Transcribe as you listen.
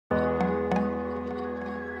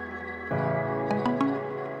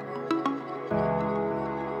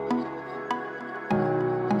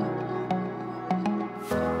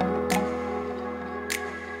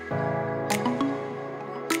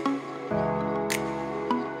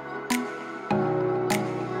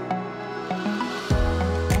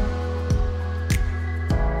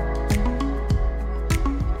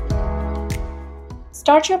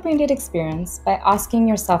Start your Braindate experience by asking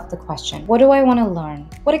yourself the question, what do I want to learn?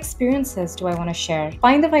 What experiences do I want to share?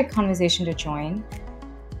 Find the right conversation to join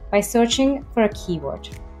by searching for a keyword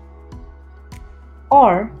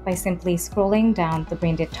or by simply scrolling down the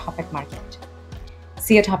Braindate topic market.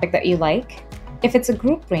 See a topic that you like? If it's a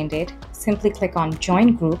group Braindate, simply click on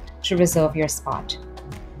Join Group to reserve your spot.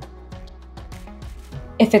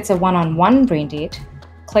 If it's a one-on-one Braindate,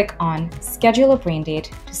 click on Schedule a Braindate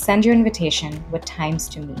to send your invitation with times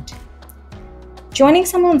to meet. Joining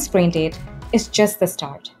someone's Braindate is just the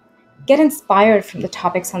start. Get inspired from the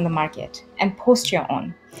topics on the market and post your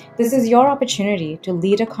own. This is your opportunity to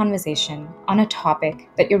lead a conversation on a topic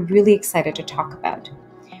that you're really excited to talk about.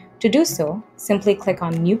 To do so, simply click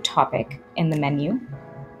on New Topic in the menu.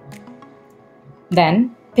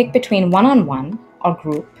 Then pick between one-on-one or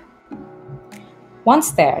group.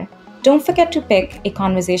 Once there, don't forget to pick a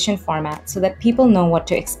conversation format so that people know what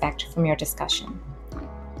to expect from your discussion.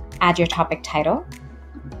 Add your topic title,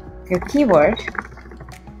 your keyword,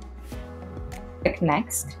 click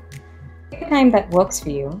Next, pick a time that works for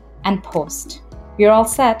you, and post. You're all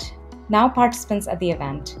set. Now participants at the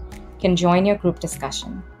event can join your group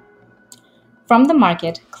discussion. From the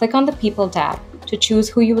market, click on the People tab to choose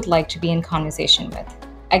who you would like to be in conversation with.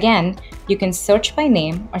 Again, you can search by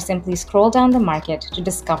name or simply scroll down the market to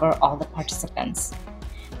discover all the participants.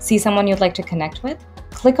 See someone you'd like to connect with?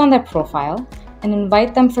 Click on their profile and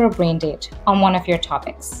invite them for a Braindate on one of your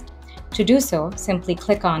topics. To do so, simply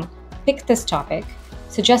click on Pick this topic,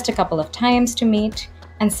 suggest a couple of times to meet,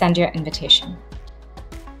 and send your invitation.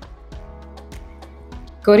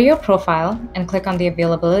 Go to your profile and click on the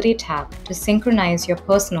Availability tab to synchronize your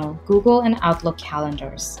personal Google and Outlook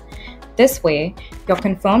calendars. This way, your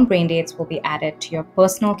confirmed Braindates will be added to your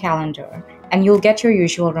personal calendar and you'll get your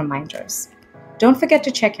usual reminders. Don't forget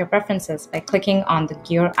to check your preferences by clicking on the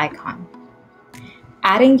gear icon.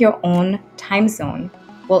 Adding your own time zone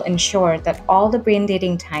will ensure that all the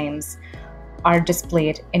Braindating times are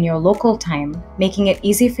displayed in your local time, making it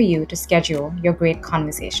easy for you to schedule your great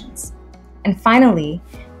conversations. And finally,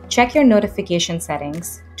 check your notification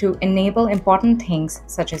settings to enable important things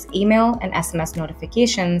such as email and SMS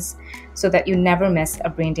notifications so that you never miss a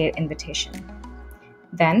Braindate invitation.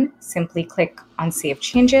 Then simply click on Save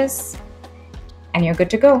Changes and you're good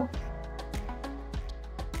to go.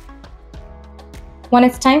 When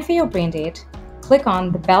it's time for your Braindate, click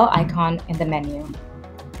on the bell icon in the menu.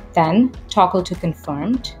 Then toggle to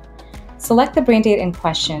Confirmed, select the Braindate in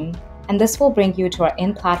question, and this will bring you to our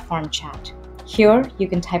in-platform chat. Here, you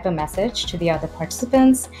can type a message to the other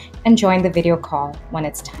participants and join the video call when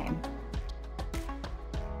it's time.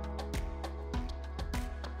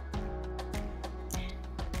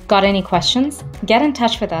 Got any questions? Get in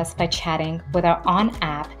touch with us by chatting with our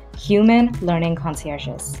on-app human learning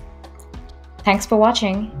concierges. Thanks for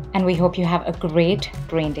watching, and we hope you have a great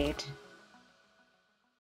Braindate.